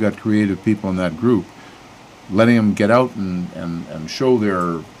 So if you've got creative people in that group, letting them get out and show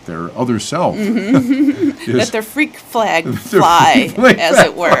their other self. Let their freak flag fly, as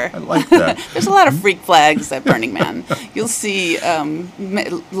it were. I like that. There's a lot of freak flags at Burning Man. You'll see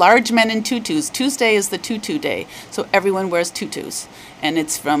large men in tutus. Tuesday is the tutu day, so everyone wears tutus, and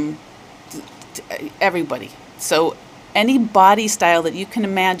it's from everybody. So any body style that you can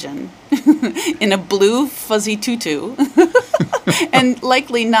imagine in a blue fuzzy tutu, and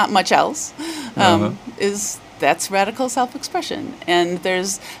likely not much else, that's radical self-expression. And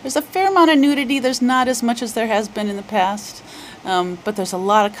there's a fair amount of nudity. There's not as much as there has been in the past, but there's a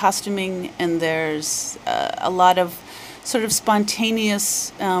lot of costuming, and there's a lot of sort of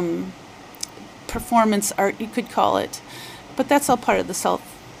spontaneous performance art, you could call it. But that's all part of the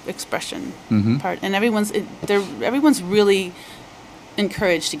self-expression part. And everyone's really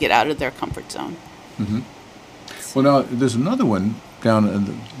encouraged to get out of their comfort zone. Well, now there's another one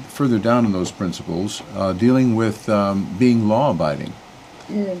further down in those principles, dealing with being law-abiding.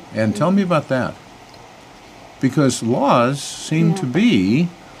 And tell me about that. Because laws seem to be,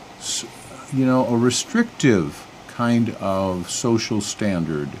 a restrictive kind of social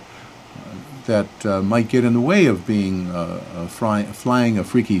standard that might get in the way of being flying a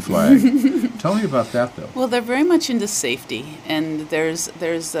freaky flag. Tell me about that, though. Well, they're very much into safety, and there's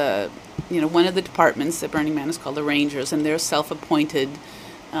one of the departments at Burning Man is called the Rangers, and they're self-appointed.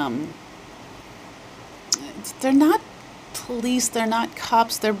 They're not police, they're not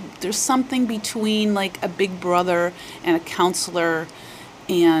cops. There's something between like a big brother and a counselor,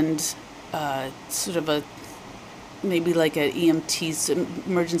 and sort of maybe like an EMT's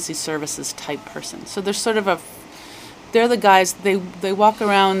emergency services type person. So there's sort of they're the guys, they walk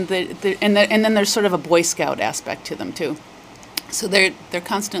around, and then there's sort of a Boy Scout aspect to them too. So they're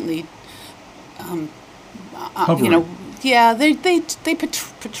constantly, they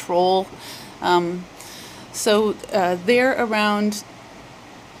patrol. So they're around.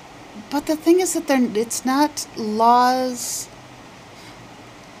 But the thing is that it's not laws.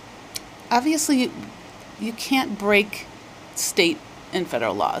 Obviously, you can't break state and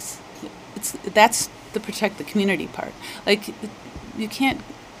federal laws. That's the protect the community part. Like, you can't.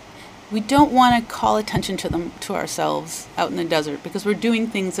 We don't want to call attention to them to ourselves out in the desert because we're doing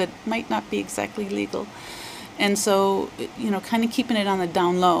things that might not be exactly legal, and so kind of keeping it on the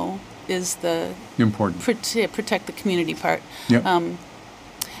down low is the important protect the community part. Yep.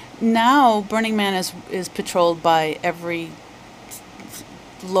 Now Burning Man is patrolled by every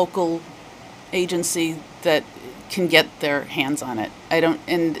local agency that can get their hands on it.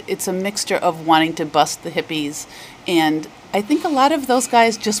 And it's a mixture of wanting to bust the hippies, and I think a lot of those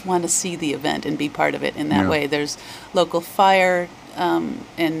guys just want to see the event and be part of it in that way. There's local fire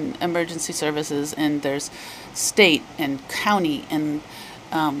and emergency services, and there's state and county and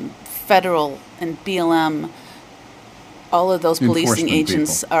federal and BLM. All of those policing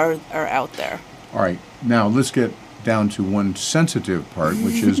agents are out there. All right. Now let's get down to one sensitive part,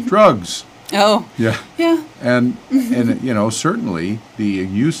 which is drugs. Oh. Yeah. Yeah. And certainly the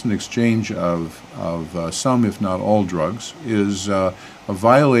use and exchange of some, if not all, drugs is a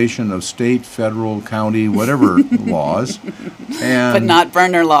violation of state, federal, county, whatever laws. But not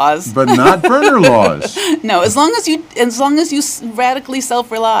burner laws. But not burner laws. No, as long as you radically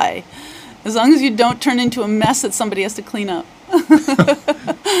self-rely, as long as you don't turn into a mess that somebody has to clean up.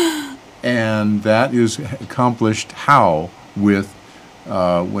 And that is accomplished how? With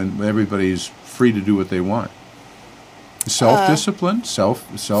when everybody's free to do what they want. Self-discipline,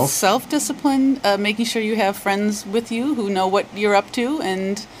 self-discipline, making sure you have friends with you who know what you're up to,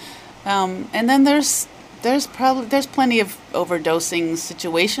 and then there's plenty of overdosing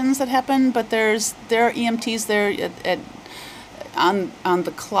situations that happen, but there are EMTs there on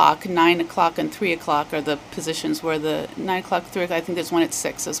the clock. 9 o'clock and 3 o'clock are the positions where the 9 o'clock, 3 o'clock. I think there's one at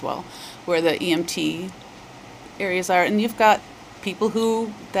 6 as well, where the EMT areas are, and you've got people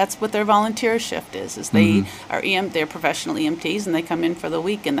who that's what their volunteer shift is they are they're professional EMTs, and they come in for the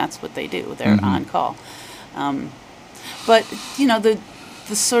week, and that's what they do. They're on call. But the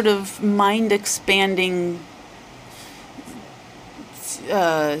sort of mind expanding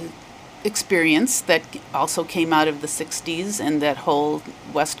experience that also came out of the 60s and that whole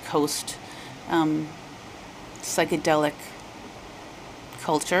West Coast psychedelic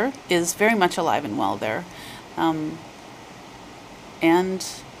culture is very much alive and well there. And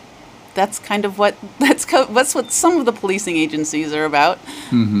that's kind of that's what some of the policing agencies are about.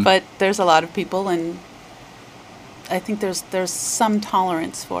 But there's a lot of people, and I think there's some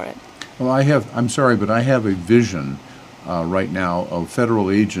tolerance for it. Well, I'm sorry, but I have a vision right now of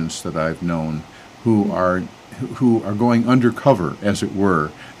federal agents that I've known who are going undercover, as it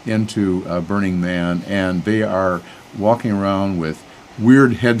were, into Burning Man, and they are walking around with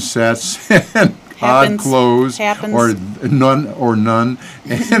weird headsets and odd clothes, or none.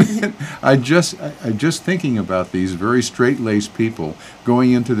 And I just thinking about these very straight-laced people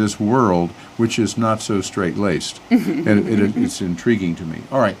going into this world which is not so straight-laced, and it's intriguing to me.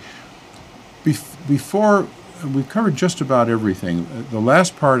 All right, before we've covered just about everything. The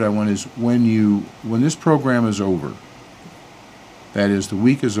last part I want is when this program is over. That is, the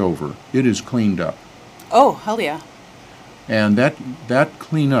week is over. It is cleaned up. Oh, hell yeah. And that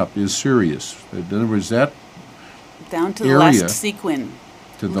cleanup is serious. In other words, that down to the last sequin.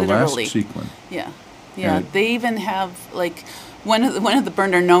 To the literally. Last sequin. Yeah, yeah. They even have like one of the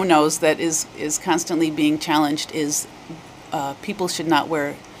burner no-nos that is constantly being challenged is people should not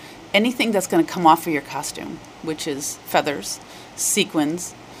wear anything that's going to come off of your costume, which is feathers,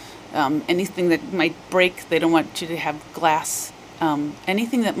 sequins, anything that might break. They don't want you to have glass.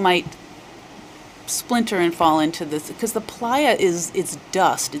 Anything that might splinter and fall into this, because the playa it's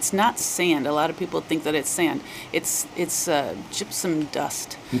dust. It's not sand. A lot of people think that it's sand. It's gypsum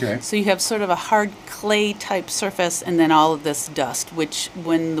dust. Okay. So you have sort of a hard clay type surface, and then all of this dust, which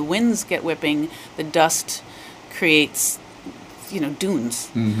when the winds get whipping, the dust creates,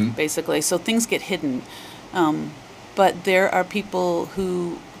 dunes, basically. So things get hidden. But there are people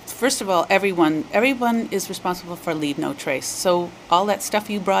who, first of all, everyone is responsible for leave no trace. So all that stuff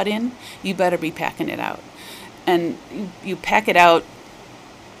you brought in, you better be packing it out. And you pack it out,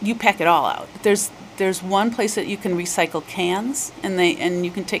 you pack it all out. There's one place that you can recycle cans, and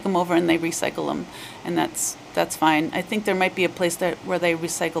you can take them over and they recycle them, and that's fine. I think there might be a place where they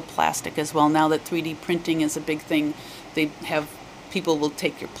recycle plastic as well. Now that 3D printing is a big thing, people will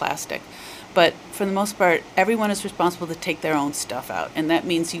take your plastic. But for the most part, everyone is responsible to take their own stuff out. And that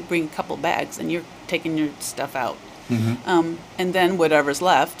means you bring a couple bags and you're taking your stuff out. And then whatever's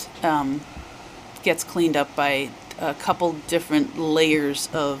left gets cleaned up by a couple different layers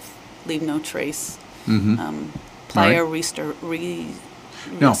of leave no trace. Playa restoration,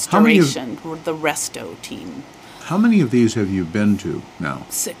 the resto team. How many of these have you been to now?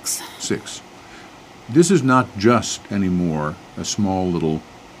 6. 6. This is not just anymore a small little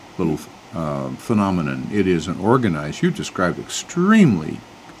phenomenon. It is an organized, you described extremely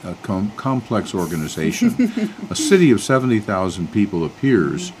complex organization. A city of 70,000 people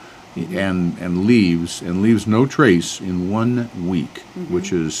appears and leaves no trace in 1 week,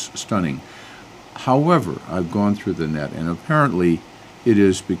 which is stunning. However, I've gone through the net, and apparently it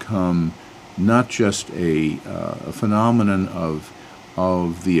has become not just a phenomenon of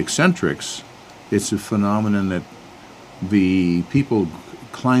the eccentrics. It's a phenomenon that the people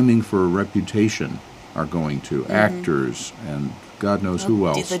climbing for a reputation are going to, actors and God knows who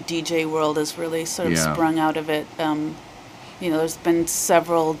else. The DJ world has really sort of sprung out of it. There's been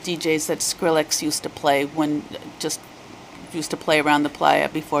several DJs that Skrillex used to play around the playa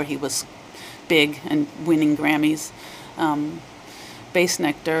before he was big and winning Grammys. Bass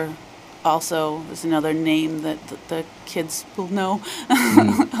Nectar also is another name that the kids will know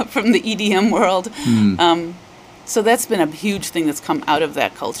from the EDM world. So that's been a huge thing that's come out of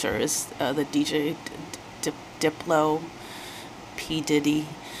that culture is the DJ Diplo, P. Diddy.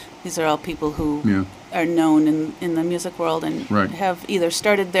 These are all people who are known in the music world and have either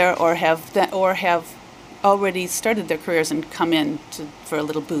started there or have already started their careers and come in for a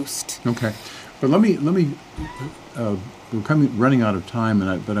little boost. Okay, but let me. We're running out of time,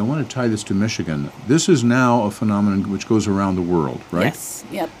 but I want to tie this to Michigan. This is now a phenomenon which goes around the world, right? Yes.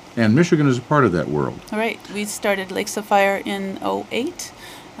 Yep. And Michigan is a part of that world. All right. We started Lakes of Fire in 2008.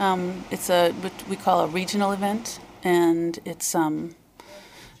 It's what we call a regional event, and it's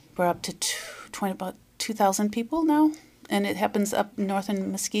we're up to about 2,000 people now, and it happens up north in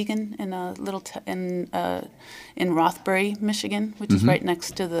Muskegon in a little in Rothbury, Michigan, which is right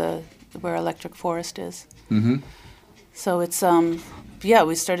next to where Electric Forest is. So it's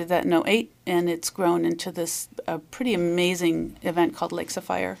we started that in 2008, and it's grown into this pretty amazing event called Lakes of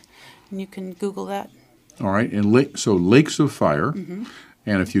Fire, and you can Google that. All right, and so Lakes of Fire,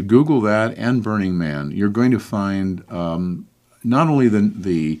 and if you Google that and Burning Man, you're going to find not only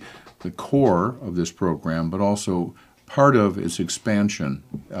the core of this program, but also part of its expansion.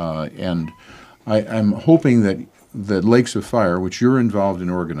 And I'm hoping that Lakes of Fire, which you're involved in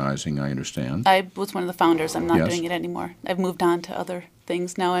organizing, I understand. I was one of the founders. I'm not doing it anymore. I've moved on to other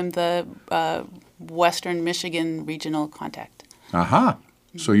things. Now I'm the Western Michigan regional contact. Aha.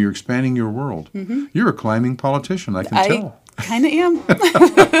 So you're expanding your world. You're a climbing politician, I can tell. I kind of am.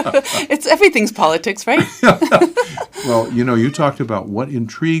 Everything's politics, right? Well, you talked about what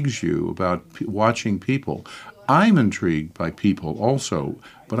intrigues you about watching people. I'm intrigued by people also,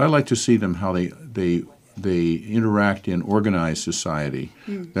 but I like to see them how they interact in organized society.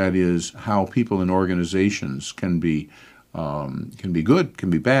 That is, how people in organizations can be good, can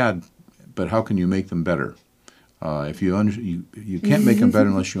be bad, but how can you make them better? If you can't make them better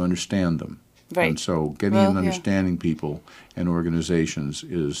unless you understand them. Right. And so getting and understanding people and organizations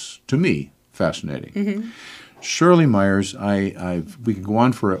is, to me, fascinating. Shirley Meyers, we could go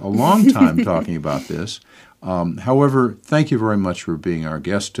on for a long time talking about this. However, thank you very much for being our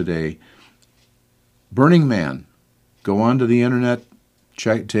guest today. Burning Man. Go onto the internet,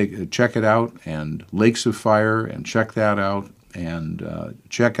 check it out, and Lakes of Fire, and check that out, and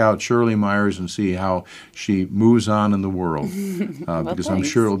check out Shirley Meyers and see how she moves on in the world, because I'm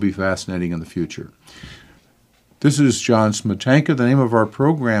sure it'll be fascinating in the future. This is John Smetanka. The name of our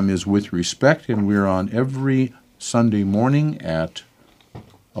program is With Respect, and we're on every Sunday morning at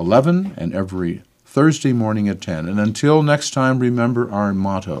 11 and every Thursday morning at 10. And until next time, remember our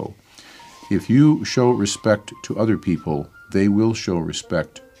motto: if you show respect to other people, they will show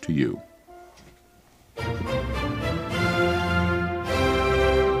respect to you.